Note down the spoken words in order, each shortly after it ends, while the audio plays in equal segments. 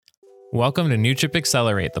Welcome to New Chip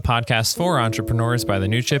Accelerate, the podcast for entrepreneurs by the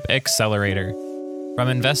New Chip Accelerator. From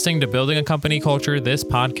investing to building a company culture, this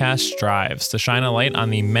podcast strives to shine a light on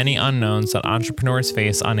the many unknowns that entrepreneurs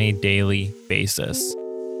face on a daily basis.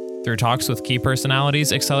 Through talks with key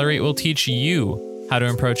personalities, Accelerate will teach you how to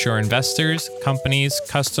approach your investors, companies,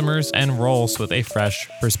 customers, and roles with a fresh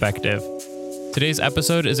perspective. Today's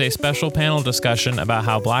episode is a special panel discussion about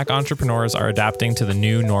how Black entrepreneurs are adapting to the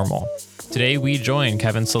new normal. Today, we join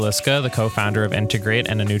Kevin Siliska, the co-founder of Integrate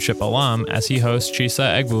and a New Chip alum, as he hosts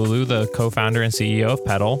Chisa Egbulu, the co-founder and CEO of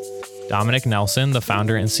Petal, Dominic Nelson, the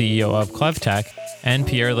founder and CEO of Clevtech, and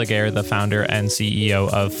Pierre Laguerre, the founder and CEO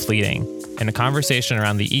of Fleeting, in a conversation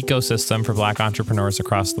around the ecosystem for Black entrepreneurs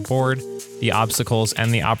across the board, the obstacles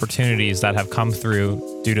and the opportunities that have come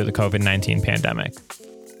through due to the COVID-19 pandemic.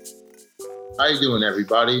 How you doing,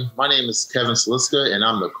 everybody? My name is Kevin Siliska, and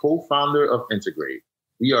I'm the co-founder of Integrate.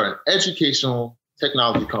 We are an educational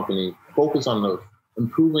technology company focused on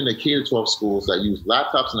improving the K-12 schools that use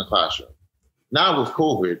laptops in the classroom. Now with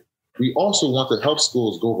COVID, we also want to help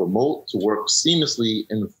schools go remote to work seamlessly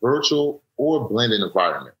in virtual or blended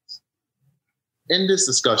environments. In this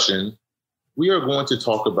discussion, we are going to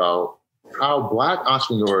talk about how Black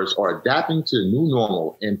entrepreneurs are adapting to the new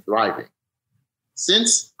normal and thriving.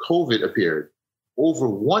 Since COVID appeared, over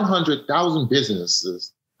 100,000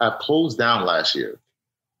 businesses have closed down last year.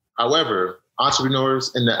 However,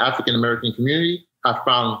 entrepreneurs in the African American community have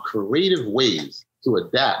found creative ways to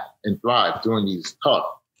adapt and thrive during these tough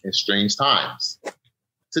and strange times.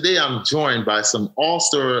 Today, I'm joined by some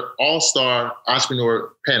all-star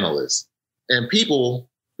entrepreneur panelists and people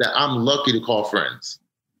that I'm lucky to call friends.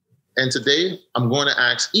 And today, I'm going to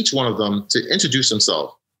ask each one of them to introduce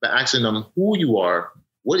themselves by asking them who you are,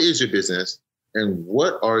 what is your business, and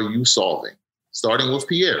what are you solving? Starting with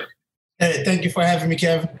Pierre. Hey, thank you for having me,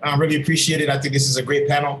 Kev. I really appreciate it. I think this is a great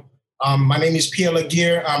panel. My name is Pierre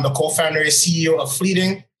Laguerre. I'm the co-founder and CEO of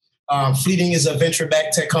Fleeting. Fleeting is a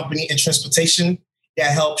venture-backed tech company in transportation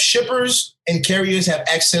that helps shippers and carriers have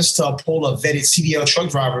access to a pool of vetted CDL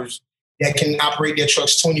truck drivers that can operate their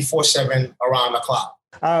trucks 24/7 around the clock.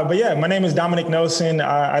 My name is Dominic Nelson.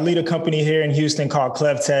 I lead a company here in Houston called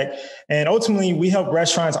Clevtech. And ultimately, we help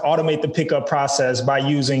restaurants automate the pickup process by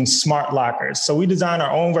using smart lockers. So we design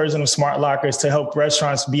our own version of smart lockers to help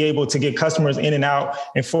restaurants be able to get customers in and out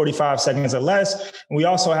in 45 seconds or less. And we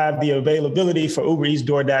also have the availability for Uber Eats,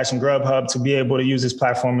 DoorDash, and Grubhub to be able to use this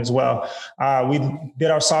platform as well. We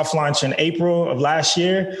did our soft launch in April of last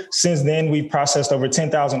year. Since then, we've processed over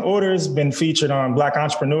 10,000 orders, been featured on Black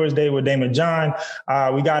Entrepreneurs Day with Damon John.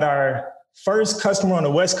 We got our first customer on the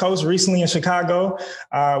West Coast recently in Chicago.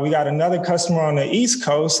 We got another customer on the East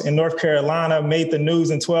Coast in North Carolina, made the news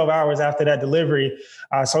in 12 hours after that delivery.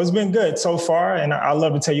 So it's been good so far, and I'd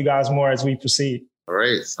love to tell you guys more as we proceed. All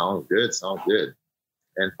right, sounds good.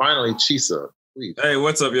 And finally, Chisa, please. Hey,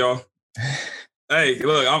 what's up, y'all? Hey,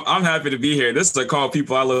 look, I'm happy to be here. This is a call of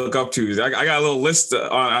people I look up to. I got a little list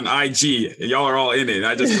on IG. Y'all are all in it.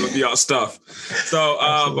 I just look at y'all stuff.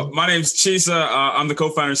 So my name's Chisa. I'm the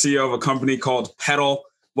co-founder and CEO of a company called Petal.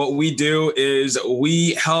 What we do is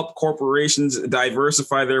we help corporations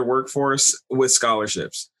diversify their workforce with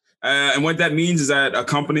scholarships. And what that means is that a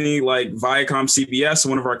company like Viacom CBS,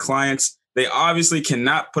 one of our clients, they obviously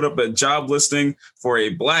cannot put up a job listing for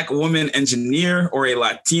a Black woman engineer or a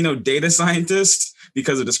Latino data scientist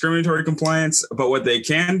because of discriminatory compliance. But what they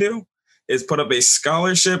can do is put up a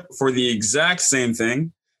scholarship for the exact same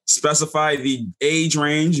thing, specify the age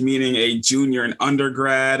range, meaning a junior and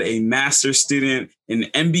undergrad, a master's student, an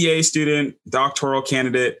MBA student, doctoral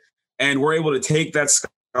candidate, and we're able to take that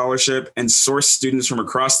scholarship and source students from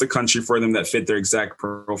across the country for them that fit their exact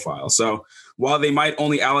profile. So while they might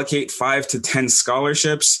only allocate 5 to 10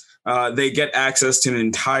 scholarships, they get access to an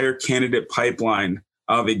entire candidate pipeline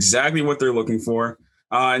of exactly what they're looking for.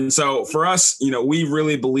 And so for us, we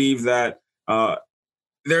really believe that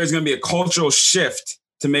there's going to be a cultural shift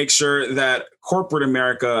to make sure that corporate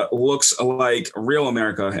America looks like real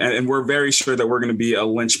America. And we're very sure that we're going to be a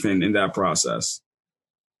linchpin in that process.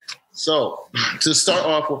 So to start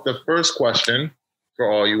off with the first question for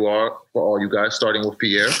all you guys, starting with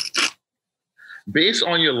Pierre. Based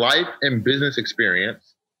on your life and business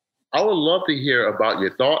experience, I would love to hear about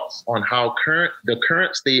your thoughts on how the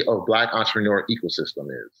current state of Black entrepreneur ecosystem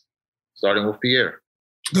is. Starting with Pierre.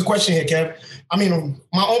 Good question here, Kev. I mean,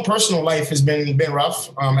 my own personal life has been rough.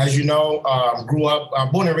 As you know, grew up,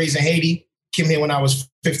 born and raised in Haiti, came here when I was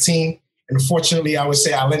 15. And unfortunately, I would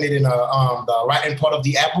say I landed in the right part of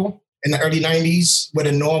the apple in the early 90s, where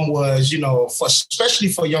the norm was, especially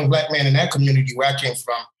for a young Black man in that community where I came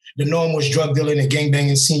from, the norm was drug dealing and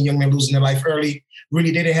gangbanging, seeing young men losing their life early.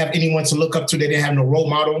 really didn't have anyone to look up to. They didn't have no role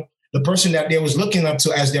model. The person that they was looking up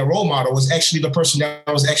to as their role model was actually the person that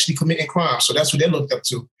was actually committing crime. So that's what they looked up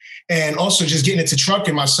to. And also just getting into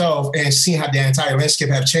trucking myself and seeing how the entire landscape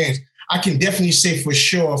have changed. I can definitely say for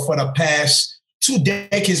sure for the past 2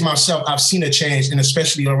 decades myself, I've seen a change, and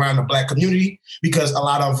especially around the Black community, because a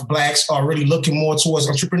lot of Blacks are really looking more towards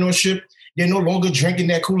entrepreneurship. They're no longer drinking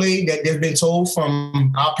that Kool-Aid that they've been told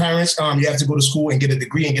from our parents. You have to go to school and get a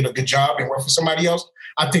degree and get a good job and work for somebody else.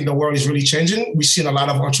 I think the world is really changing. We've seen a lot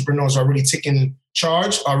of entrepreneurs are really taking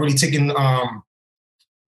charge, are really taking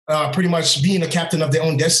pretty much being a captain of their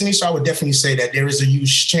own destiny. So I would definitely say that there is a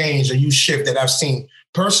huge change, a huge shift that I've seen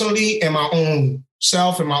personally in my own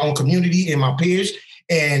self, in my own community, in my peers,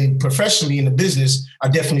 and professionally in the business. I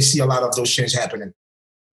definitely see a lot of those changes happening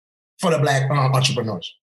for the Black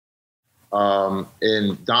entrepreneurs.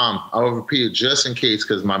 And Dom, I'll repeat it just in case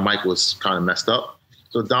because my mic was kind of messed up.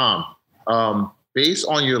 So Dom, based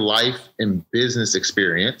on your life and business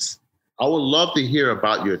experience, I would love to hear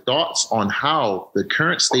about your thoughts on how the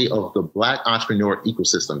current state of the Black entrepreneur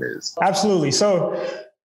ecosystem is. Absolutely. So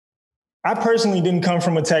I personally didn't come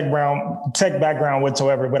from a tech background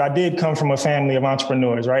whatsoever, but I did come from a family of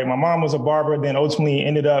entrepreneurs, right? My mom was a barber, then ultimately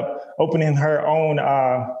ended up opening her own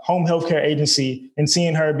home healthcare agency, and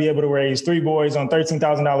seeing her be able to raise 3 boys on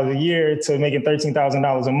 $13,000 a year to making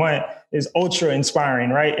 $13,000 a month is ultra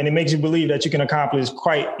inspiring, right? And it makes you believe that you can accomplish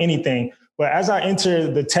quite anything. But as I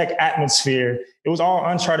entered the tech atmosphere, it was all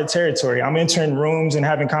uncharted territory. I'm entering rooms and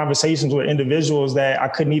having conversations with individuals that I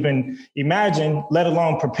couldn't even imagine, let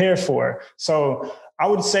alone prepare for. So I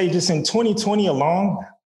would say just in 2020 alone,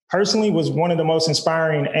 personally was one of the most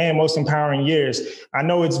inspiring and most empowering years. I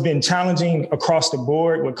know it's been challenging across the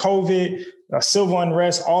board with COVID, civil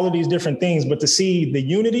unrest, all of these different things, but to see the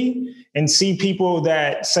unity and see people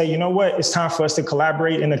that say, you know what, it's time for us to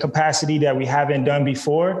collaborate in a capacity that we haven't done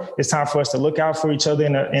before. It's time for us to look out for each other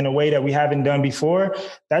in a way that we haven't done before.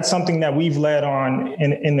 That's something that we've led on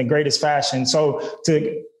in the greatest fashion. So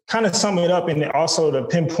to kind of sum it up and also to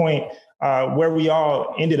pinpoint where we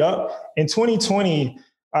all ended up in 2020,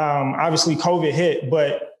 obviously COVID hit,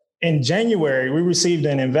 but in January, we received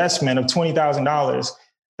an investment of $20,000.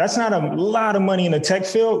 That's not a lot of money in the tech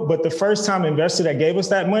field, but the first time investor that gave us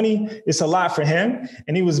that money, it's a lot for him.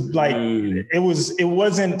 And he was like, it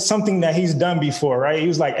wasn't something that he's done before, right? He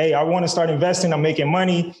was like, hey, I want to start investing. I'm making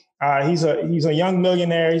money. He's a young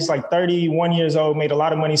millionaire. He's like 31 years old, made a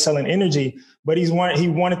lot of money selling energy, but he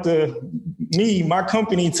wanted my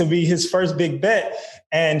company to be his first big bet.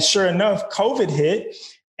 And sure enough, COVID hit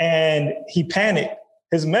and he panicked.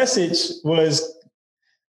 His message was,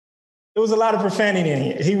 it was a lot of profanity in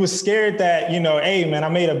it. He was scared that, hey, man, I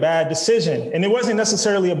made a bad decision. And it wasn't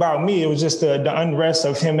necessarily about me. It was just the unrest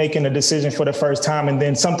of him making a decision for the first time. And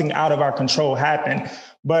then something out of our control happened.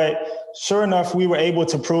 But sure enough, we were able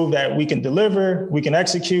to prove that we can deliver, we can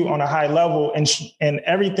execute on a high level, and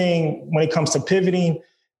everything when it comes to pivoting.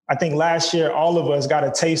 I think last year, all of us got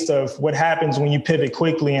a taste of what happens when you pivot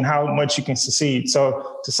quickly and how much you can succeed.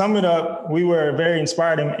 So to sum it up, we were very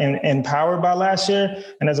inspired and empowered by last year.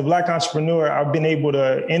 And as a Black entrepreneur, I've been able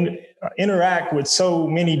to interact with so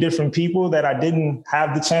many different people that I didn't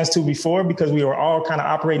have the chance to before because we were all kind of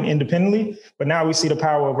operating independently. But now we see the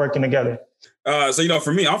power of working together. So,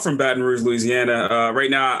 for me, I'm from Baton Rouge, Louisiana.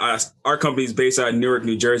 Right now, our company is based out of Newark,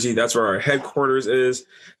 New Jersey. That's where our headquarters is.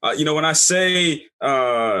 When I say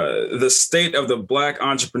the state of the Black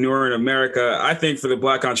entrepreneur in America, I think for the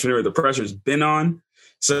Black entrepreneur, the pressure's been on.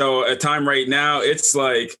 So at time right now, it's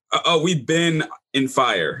like, we've been in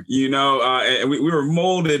fire, and we were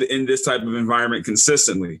molded in this type of environment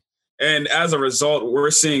consistently. And as a result,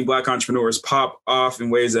 we're seeing Black entrepreneurs pop off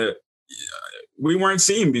in ways that we weren't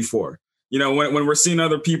seeing before. When we're seeing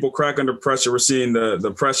other people crack under pressure, we're seeing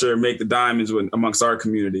the pressure make the diamonds amongst our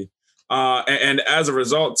community. And as a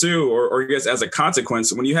result, too, or I guess as a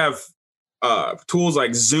consequence, when you have tools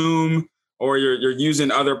like Zoom or you're using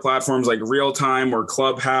other platforms like Realtime or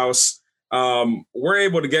Clubhouse, we're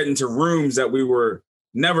able to get into rooms that we were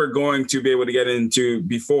never going to be able to get into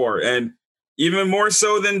before. And even more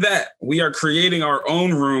so than that, we are creating our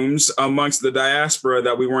own rooms amongst the diaspora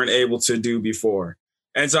that we weren't able to do before.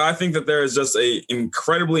 And so I think that there is just a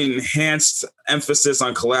incredibly enhanced emphasis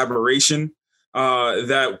on collaboration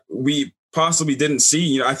that we possibly didn't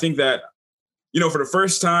see. I think that, for the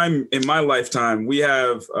first time in my lifetime, we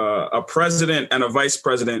have a president and a vice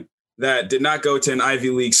president that did not go to an Ivy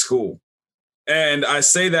League school. And I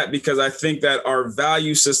say that because I think that our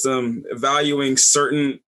value system, valuing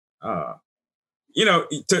certain, to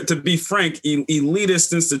be frank,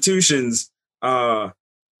 elitist institutions,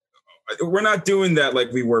 we're not doing that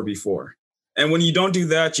like we were before. And when you don't do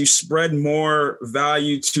that, you spread more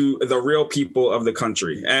value to the real people of the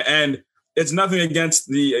country. And it's nothing against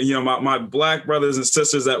the, my Black brothers and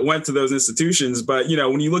sisters that went to those institutions. But,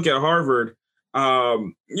 when you look at Harvard,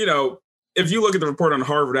 if you look at the report on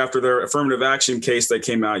Harvard after their affirmative action case that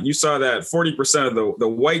came out, you saw that 40% of the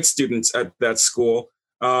white students at that school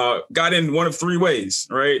got in one of three ways,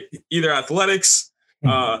 right? Either athletics,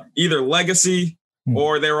 either legacy,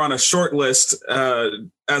 or they were on a short list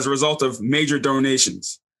as a result of major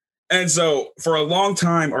donations. And so for a long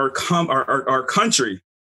time, our country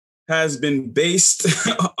has been based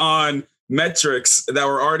on metrics that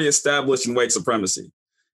were already established in white supremacy.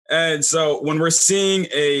 And so when we're seeing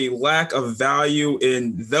a lack of value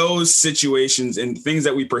in those situations and things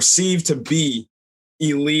that we perceive to be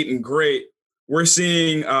elite and great, we're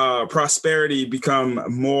seeing prosperity become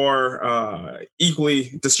more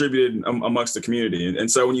equally distributed amongst the community. And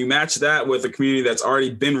so when you match that with a community that's already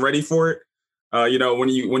been ready for it, when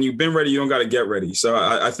you've been ready, you don't got to get ready. So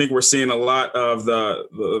I think we're seeing a lot of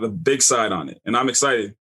the big side on it, and I'm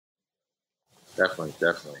excited. Definitely.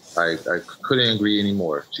 I couldn't agree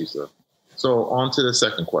anymore, Chisa. So on to the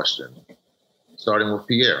second question, starting with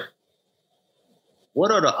Pierre.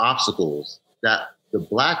 What are the obstacles that the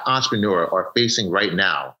Black entrepreneur are facing right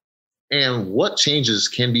now, and what changes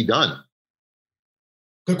can be done?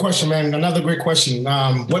 Good question, man. Another great question.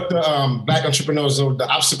 What the Black entrepreneurs or the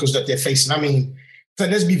obstacles that they're facing? I mean,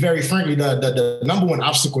 let's be very frankly, the number one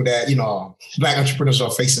obstacle that, Black entrepreneurs are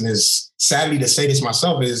facing is, sadly to say this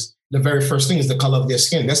myself, is the very first thing is the color of their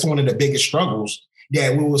skin. That's one of the biggest struggles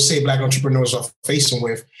that we will say Black entrepreneurs are facing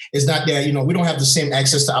with. It's not that, we don't have the same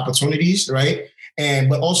access to opportunities, right?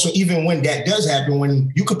 But also, even when that does happen,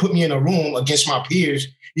 when you could put me in a room against my peers,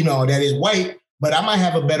 that is white, but I might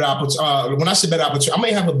have a better opportunity. When I say better opportunity, I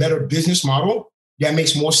may have a better business model that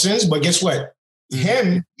makes more sense. But guess what?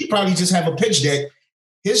 He probably just have a pitch deck.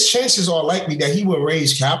 His chances are likely that he will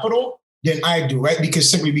raise capital than I do, right?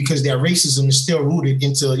 Because their racism is still rooted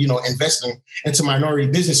into, investing into minority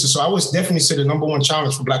businesses. So I would definitely say the number one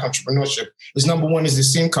challenge for Black entrepreneurship is, number one is the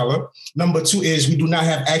skin color. Number two is we do not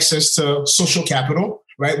have access to social capital,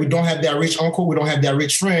 right? We don't have that rich uncle. We don't have that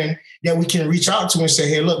rich friend that we can reach out to and say,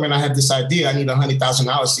 hey, look, man, I have this idea. I need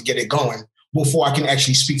 $100,000 to get it going before I can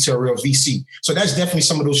actually speak to a real VC. So that's definitely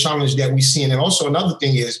some of those challenges that we see. And then also another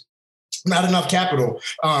thing is, not enough capital.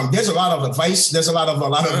 There's a lot of advice. There's a lot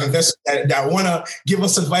of investors that want to give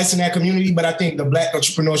us advice in that community. But I think the Black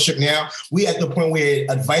entrepreneurship now, we at the point where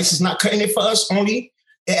advice is not cutting it for us only.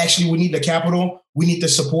 Actually, we need the capital. We need the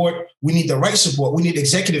support. We need the right support. We need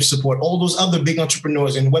executive support. All those other big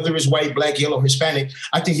entrepreneurs, and whether it's white, Black, yellow, Hispanic,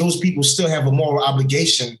 I think those people still have a moral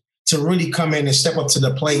obligation to really come in and step up to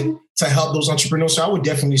the plate to help those entrepreneurs. So I would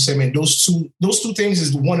definitely say, man, those two things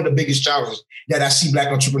is one of the biggest challenges that I see Black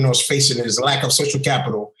entrepreneurs facing, is lack of social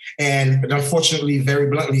capital. And unfortunately, very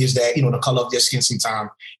bluntly, is that, the color of their skin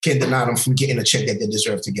sometimes can deny them from getting a check that they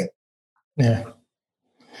deserve to get. Yeah.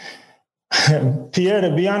 Pierre,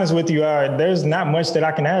 to be honest with you, there's not much that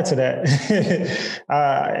I can add to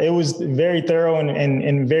that. It was very thorough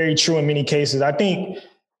and very true in many cases. I think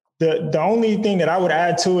the only thing that I would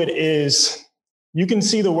add to it is you can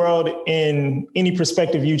see the world in any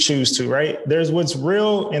perspective you choose to, right? There's what's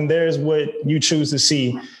real and there's what you choose to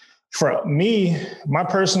see. For me, my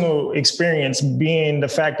personal experience being the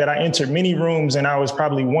fact that I entered many rooms and I was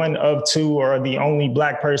probably one of two or the only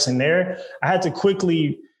Black person there, I had to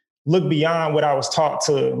quickly look beyond what I was taught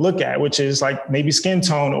to look at, which is like maybe skin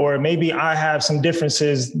tone, or maybe I have some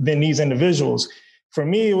differences than these individuals. For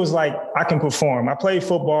me, it was like, I can perform. I played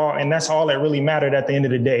football, and that's all that really mattered at the end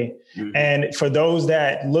of the day. Mm-hmm. And for those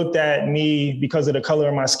that looked at me because of the color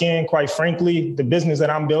of my skin, quite frankly, the business that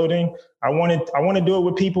I'm building, I want to do it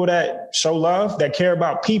with people that show love, that care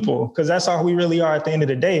about people, because that's all we really are at the end of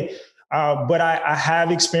the day. But I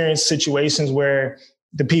have experienced situations where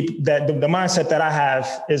the people that the mindset that I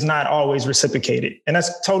have is not always reciprocated. And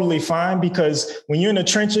that's totally fine, because when you're in the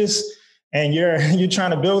trenches, and you're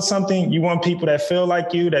trying to build something, you want people that feel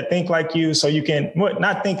like you, that think like you, so you can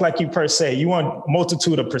not think like you per se. You want a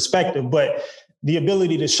multitude of perspective, but the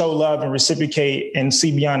ability to show love and reciprocate and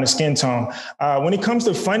see beyond the skin tone. When it comes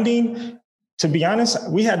to funding, to be honest,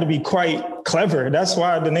 we had to be quite clever. That's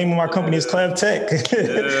why the name of my company is ClevTech.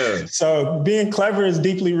 Yeah. So being clever is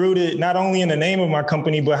deeply rooted, not only in the name of my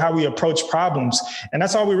company, but how we approach problems. And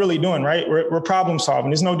that's all we're really doing, right? We're problem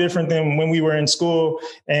solving. It's no different than when we were in school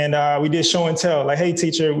and we did show and tell, like, hey,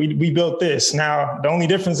 teacher, we built this. Now, the only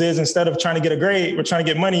difference is instead of trying to get a grade, we're trying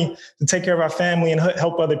to get money to take care of our family and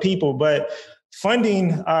help other people. But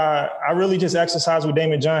funding, I really just exercise what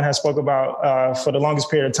Damon John has spoke about for the longest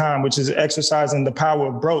period of time, which is exercising the power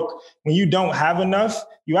of broke. When you don't have enough,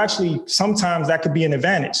 you actually, sometimes that could be an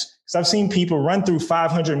advantage. Because I've seen people run through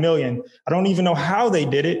 500 million. I don't even know how they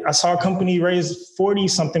did it. I saw a company raise 40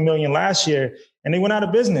 something million last year and they went out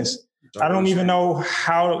of business. I don't even know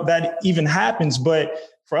how that even happens. But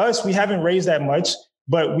for us, we haven't raised that much,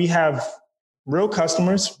 but we have real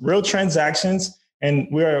customers, real transactions, and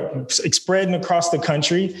we're spreading across the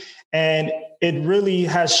country. And it really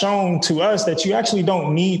has shown to us that you actually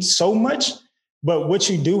don't need so much, but what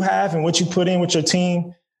you do have and what you put in with your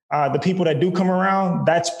team, the people that do come around,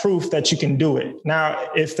 that's proof that you can do it. Now,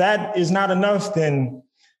 if that is not enough, then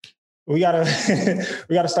we gotta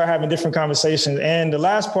start having different conversations. And the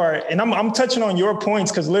last part, and I'm touching on your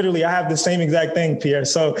points because literally I have the same exact thing, Pierre.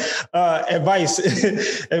 So advice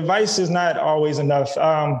is not always enough.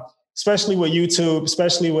 Especially with YouTube,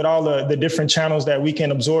 especially with all the different channels that we can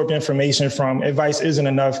absorb information from, advice isn't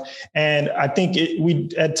enough. And I think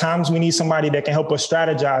at times we need somebody that can help us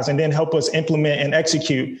strategize and then help us implement and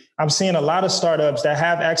execute. I'm seeing a lot of startups that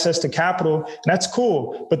have access to capital, and that's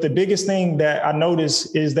cool. But the biggest thing that I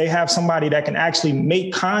notice is they have somebody that can actually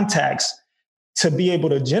make contacts to be able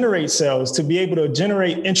to generate sales, to be able to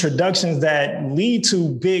generate introductions that lead to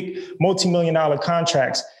big multi-million-dollar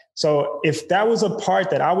contracts. So if that was a part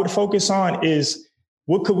that I would focus on, is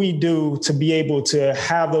what could we do to be able to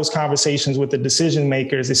have those conversations with the decision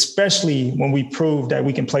makers, especially when we prove that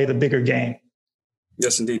we can play the bigger game?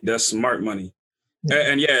 Yes, indeed. That's smart money.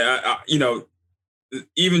 And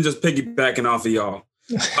even just piggybacking off of y'all,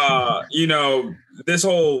 this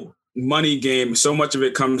whole money game, so much of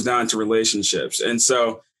it comes down to relationships. And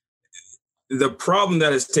so the problem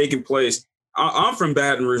that has taken place, I'm from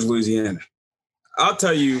Baton Rouge, Louisiana. I'll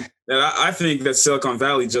tell you that I think that Silicon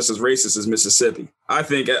Valley is just as racist as Mississippi. I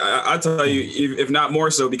think I'll tell you, if not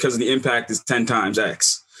more so, because the impact is 10 times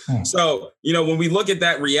X. So, when we look at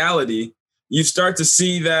that reality, you start to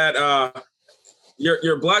see that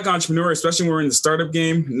your Black entrepreneur, especially when we're in the startup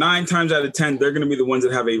game, 9 times out of 10, they're going to be the ones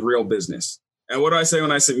that have a real business. And what do I say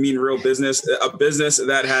when I mean real business? A business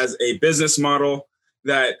that has a business model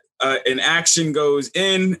that an action goes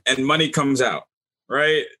in and money comes out.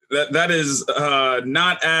 Right. That is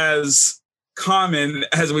not as common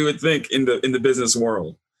as we would think in the business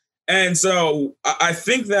world. And so I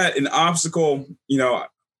think that an obstacle,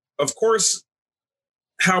 of course,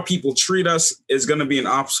 how people treat us is going to be an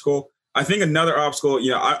obstacle. I think another obstacle,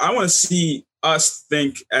 I want to see us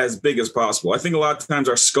think as big as possible. I think a lot of times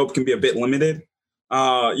our scope can be a bit limited.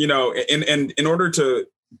 In order to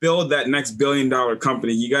build that next $1 billion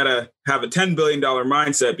company, you got to have a $10 billion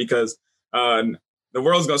mindset because the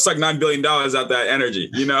world's going to suck $9 billion out that energy,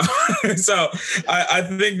 So I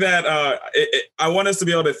think that I want us to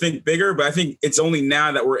be able to think bigger, but I think it's only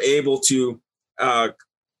now that we're able to,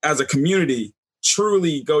 as a community,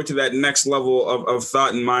 truly go to that next level of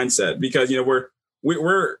thought and mindset, because,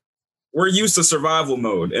 we're used to survival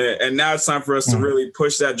mode. And now it's time for us to really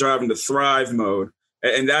push that drive into thrive mode.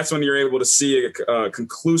 And that's when you're able to see a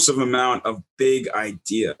conclusive amount of big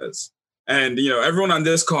ideas. And, everyone on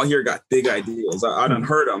this call here got big ideas. I done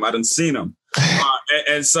heard them. I done seen them.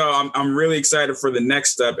 And so I'm really excited for the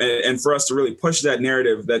next step and for us to really push that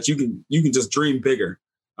narrative that you can just dream bigger.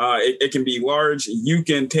 It can be large. You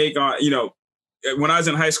can take on, when I was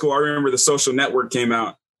in high school, I remember The Social Network came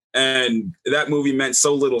out, and that movie meant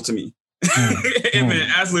so little to me. It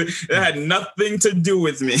meant absolutely, it had nothing to do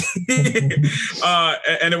with me.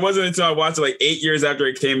 And it wasn't until I watched it like 8 years after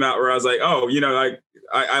it came out where I was like, oh,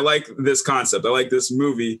 I like this concept. I like this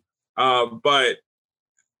movie. But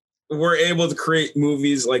we're able to create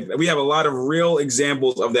movies like we have a lot of real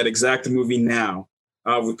examples of that exact movie now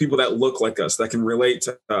with people that look like us, that can relate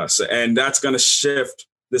to us. And that's going to shift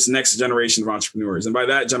this next generation of entrepreneurs. And by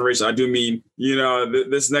that generation, I do mean,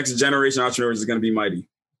 this next generation of entrepreneurs is going to be mighty.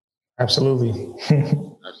 Absolutely.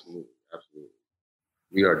 Absolutely.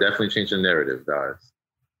 We are definitely changing the narrative, guys.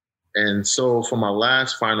 And so for my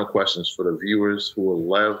last final questions for the viewers who would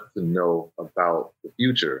love to know about the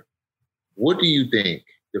future, what do you think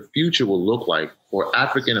the future will look like for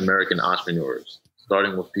African-American entrepreneurs,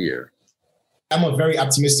 starting with Pierre? I'm a very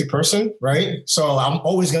optimistic person, right? So I'm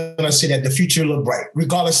always going to say that the future look bright,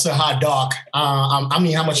 regardless of how dark, how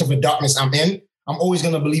much of a darkness I'm in. I'm always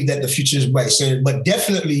going to believe that the future is bright. So, but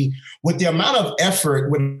definitely with the amount of effort,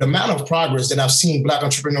 with the amount of progress that I've seen Black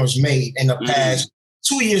entrepreneurs made in the past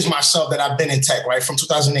 2 years myself that I've been in tech, right, from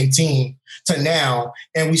 2018 to now,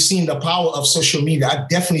 and we've seen the power of social media. I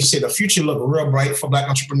definitely say the future look real bright for Black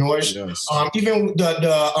entrepreneurs. Yes. Even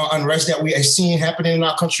the unrest that we are seeing happening in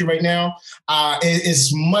our country right now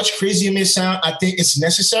is much crazier may sound. I think it's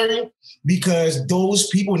necessary, because those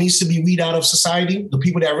people needs to be weeded out of society, the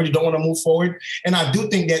people that really don't want to move forward. And I do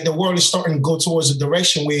think that the world is starting to go towards a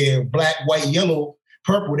direction where Black, white, yellow,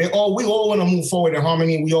 purple, we all want to move forward in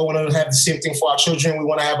harmony. We all want to have the same thing for our children. We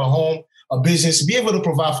want to have a home, a business, be able to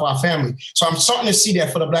provide for our family. So I'm starting to see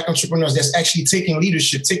that for the Black entrepreneurs that's actually taking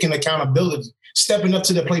leadership, taking accountability, stepping up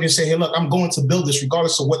to the plate and say, hey, look, I'm going to build this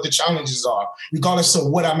regardless of what the challenges are, regardless of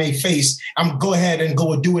what I may face. I'm go ahead and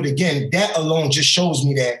go and do it again. That alone just shows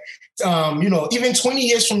me that, even 20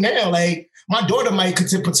 years from now, like, my daughter might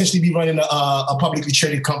potentially be running a publicly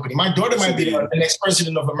traded company. My daughter might be the next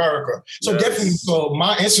president of America. So definitely, so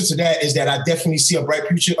my answer to that is that I definitely see a bright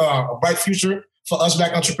future for us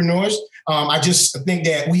Black entrepreneurs. I just think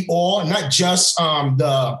that we all, not just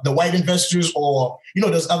the white investors or,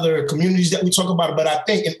 those other communities that we talk about, but I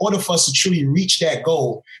think in order for us to truly reach that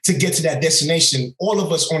goal, to get to that destination, all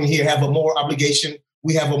of us on here have a moral obligation.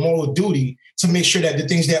 We have a moral duty to make sure that the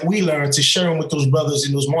things that we learn, to share them with those brothers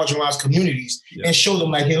in those marginalized communities and show them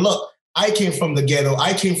like, hey, look, I came from the ghetto.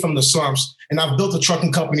 I came from the slums, and I've built a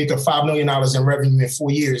trucking company to $5 million in revenue in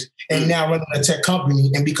 4 years, and now running a tech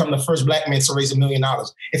company and become the first Black man to raise $1 million.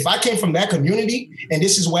 If I came from that community and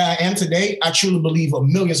this is where I am today, I truly believe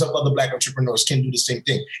millions of other Black entrepreneurs can do the same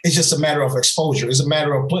thing. It's just a matter of exposure. It's a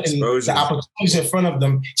matter of putting the opportunities in front of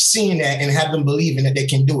them, seeing that, and have them believing that they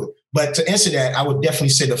can do it. But to answer that, I would definitely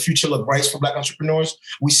say the future look bright for Black entrepreneurs.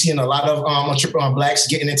 We're seeing a lot of Blacks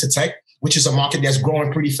getting into tech, which is a market that's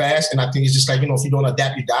growing pretty fast. And I think it's just like, if you don't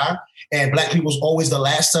adapt, you die. And Black people's always the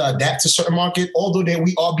last to adapt to certain market, although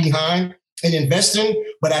we are behind in investing.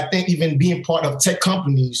 But I think even being part of tech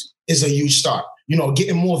companies is a huge start.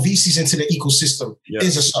 Getting more VCs into the ecosystem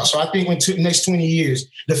is a start. So I think in next 20 years,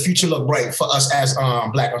 the future look bright for us as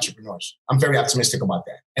Black entrepreneurs. I'm very optimistic about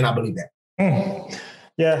that. And I believe that.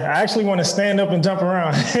 Yeah, I actually want to stand up and jump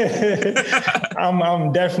around.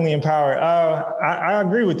 I'm definitely empowered. I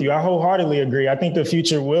agree with you. I wholeheartedly agree. I think the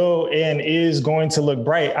future will and is going to look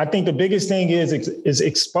bright. I think the biggest thing is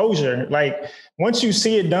exposure. Like, once you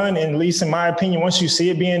see it done, and at least in my opinion, once you see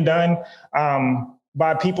it being done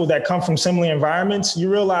by people that come from similar environments,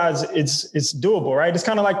 you realize it's doable, right? It's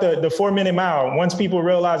kind of like the 4-minute mile. Once people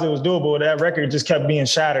realized it was doable, that record just kept being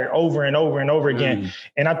shattered over and over and over again.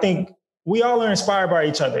 And I think we all are inspired by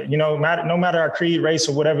each other, no matter our creed, race,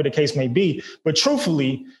 or whatever the case may be. But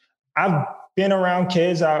truthfully, I've been around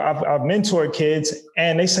kids, I've mentored kids,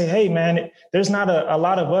 and they say, hey, man, there's not a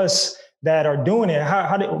lot of us that are doing it.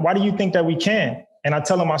 Why do you think that we can? And I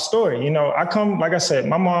tell them my story. Like I said,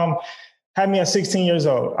 my mom had me at 16 years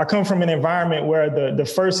old. I come from an environment where the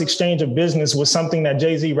first exchange of business was something that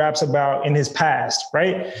Jay-Z raps about in his past,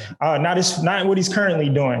 right? Not what he's currently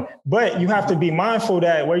doing. But you have to be mindful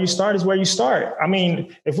that where you start is where you start. I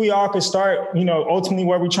mean, if we all could start, ultimately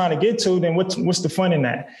where we're trying to get to, then what's the fun in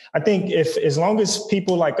that? I think as long as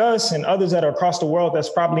people like us and others that are across the world that's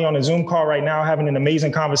probably on a Zoom call right now having an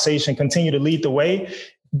amazing conversation continue to lead the way,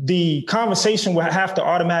 the conversation will have to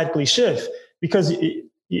automatically shift, because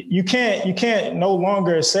you can't no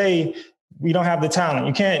longer say we don't have the talent.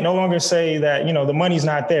 You can't no longer say that, the money's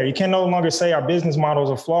not there. You can no longer say our business models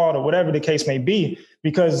are flawed or whatever the case may be,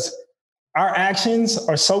 because our actions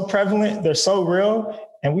are so prevalent. They're so real,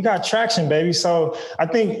 and we got traction, baby. So I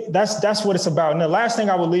think that's what it's about. And the last thing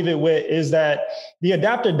I would leave it with is that the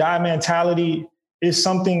adapt or die mentality is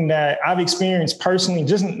something that I've experienced personally,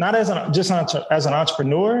 just not as an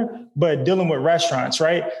entrepreneur, but dealing with restaurants,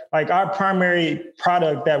 right? Like, our primary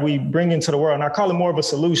product that we bring into the world, and I call it more of a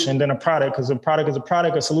solution than a product, because a product is a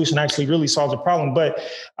product, a solution actually really solves a problem. But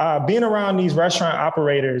being around these restaurant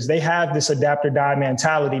operators, they have this adapt or die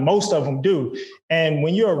mentality. Most of them do. And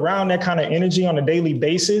when you're around that kind of energy on a daily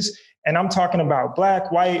basis, and I'm talking about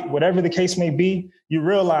Black, white, whatever the case may be, you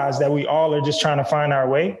realize that we all are just trying to find our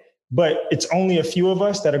way. But it's only a few of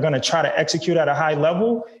us that are going to try to execute at a high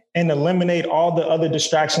level and eliminate all the other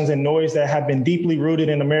distractions and noise that have been deeply rooted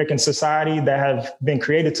in American society, that have been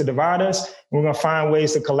created to divide us. And we're going to find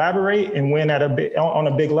ways to collaborate and win on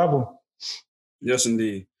a big level. Yes,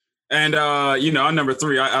 indeed. And, on number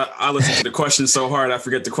 3, I listen to the question so hard, I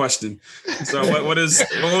forget the question. So what was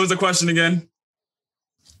the question again?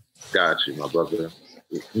 Got you, my brother.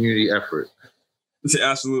 Community effort.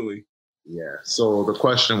 Absolutely. Yeah. So the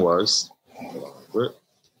question was,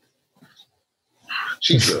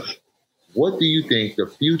 Chica, what do you think the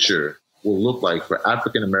future will look like for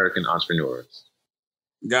African-American entrepreneurs?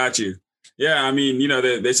 Got you. Yeah, I mean,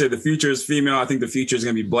 they say the future is female. I think the future is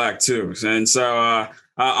going to be Black too. And so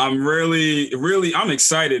I'm I'm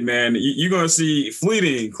excited, man. You're going to see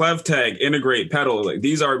Fleeting, Clevtech, Integrate, Petal. Like,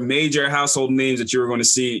 these are major household names that you're going to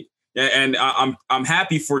see. And I'm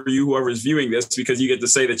happy for you, whoever's viewing this, because you get to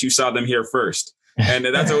say that you saw them here first. And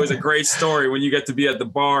that's always a great story when you get to be at the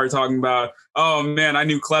bar talking about, oh man, I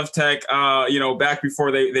knew Clevtech, back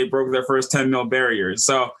before they broke their first 10 mil barriers.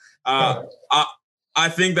 So I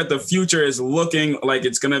think that the future is looking like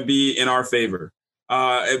it's going to be in our favor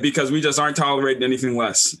because we just aren't tolerating anything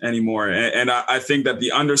less anymore. And I think that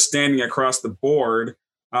the understanding across the board,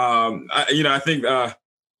 I think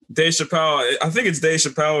Dave Chappelle, I think it's Dave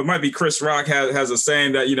Chappelle, it might be Chris Rock has a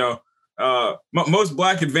saying that, most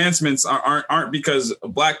Black advancements aren't because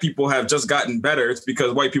Black people have just gotten better. It's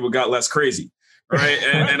because white people got less crazy. Right.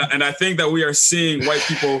 and I think that we are seeing white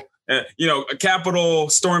people, Capitol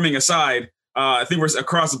storming aside, I think we're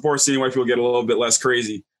across the board seeing white people get a little bit less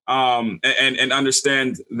crazy and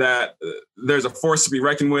understand that there's a force to be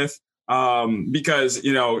reckoned with because,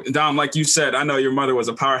 Dom, like you said, I know your mother was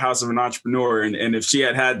a powerhouse of an entrepreneur. And if she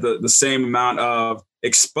had the same amount of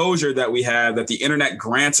exposure that we have, that the internet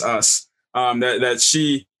grants us, that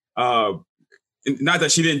she, not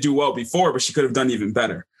that she didn't do well before, but she could have done even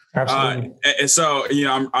better. Absolutely. And so,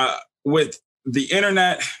 I'm with the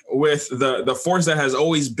internet, with the force that has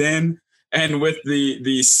always been, and with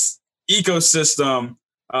the ecosystem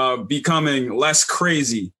becoming less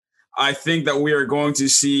crazy, I think that we are going to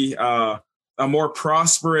see a more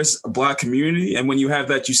prosperous Black community. And when you have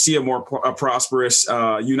that, you see a more prosperous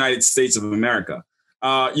United States of America.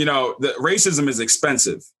 The racism is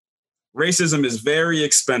expensive. Racism is very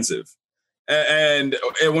expensive. And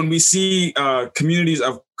when we see communities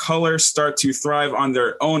of color start to thrive on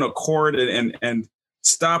their own accord and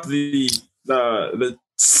stop the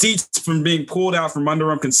seats from being pulled out from under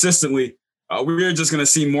them consistently, we're just going to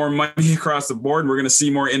see more money across the board. And we're going to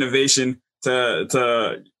see more innovation there's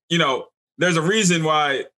a reason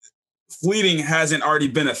why fleeting hasn't already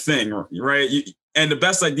been a thing, right? And the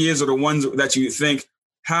best ideas are the ones that you think,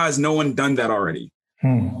 has no one done that already?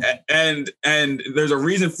 And there's a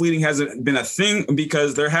reason fleeting hasn't been a thing,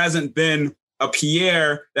 because there hasn't been a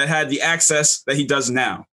Pierre that had the access that he does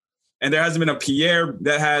now. And there hasn't been a Pierre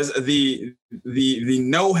that has the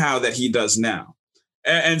know-how that he does now.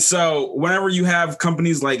 And so whenever you have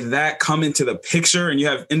companies like that come into the picture and you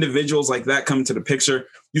have individuals like that come into the picture,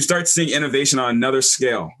 you start seeing innovation on another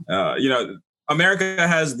scale. America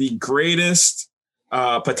has the greatest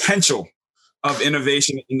potential of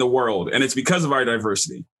innovation in the world, and it's because of our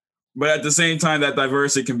diversity. But at the same time, that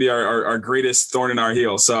diversity can be our greatest thorn in our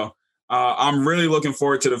heel. So I'm really looking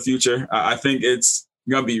forward to the future. I think it's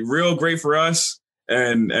going to be real great for us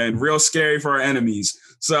and real scary for our enemies.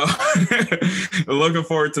 So looking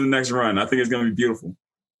forward to the next run. I think it's going to be beautiful.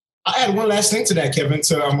 I add one last thing to that, Kevin,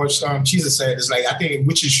 to what Jesus said. Is like, I think,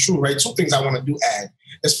 which is true, right? Two things I want to add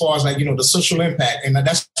as far as the social impact. And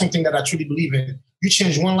that's something that I truly believe in. You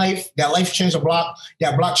change one life, that life changed a block,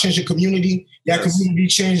 that block changed a community, that community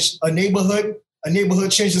changed a neighborhood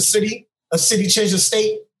changed a city changed a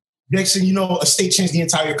state. Next thing you know, a state changed the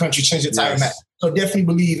entire country, changed the entire map. So definitely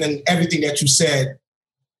believe in everything that you said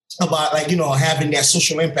about having that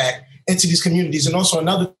social impact into these communities. And also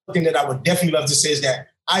another thing that I would definitely love to say is that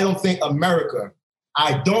I don't think America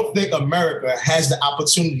has the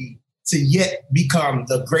opportunity to yet become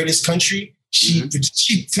the greatest country she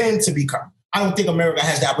tend to become. I don't think America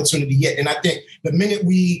has the opportunity yet. And I think the minute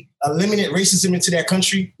we eliminate racism into that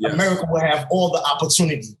country, America will have all the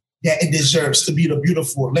opportunity that it deserves to be the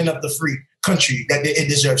beautiful, land of the free country that it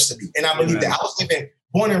deserves to be. And I believe that I was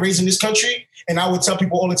born and raised in this country. And I would tell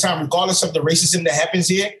people all the time, regardless of the racism that happens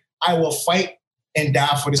here, I will fight and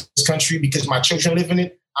die for this country because my children live in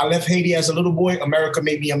it. I left Haiti as a little boy. America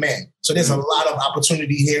made me a man. So there's a lot of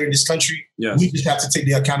opportunity here in this country. Yes. We just have to take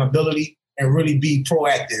the accountability and really be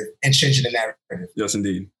proactive and changing the narrative. Yes,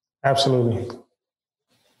 indeed. Absolutely.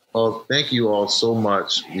 Well, thank you all so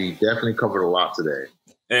much. We definitely covered a lot today.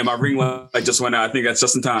 Hey, my ring light just went out. I think that's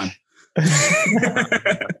just in time.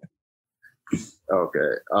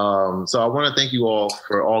 Okay. So I want to thank you all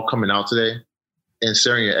for all coming out today and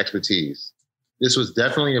sharing your expertise. This was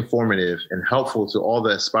definitely informative and helpful to all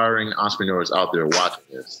the aspiring entrepreneurs out there watching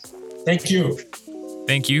this. Thank you.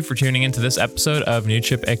 Thank you for tuning into this episode of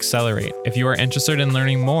NewChip Accelerate. If you are interested in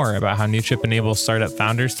learning more about how NewChip enables startup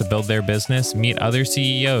founders to build their business, meet other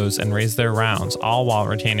CEOs, and raise their rounds, all while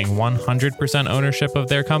retaining 100% ownership of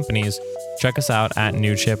their companies, check us out at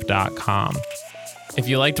newchip.com. If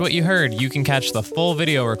you liked what you heard, you can catch the full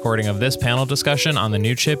video recording of this panel discussion on the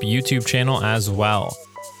NewChip YouTube channel as well.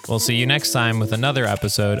 We'll see you next time with another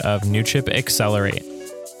episode of New Chip Accelerate.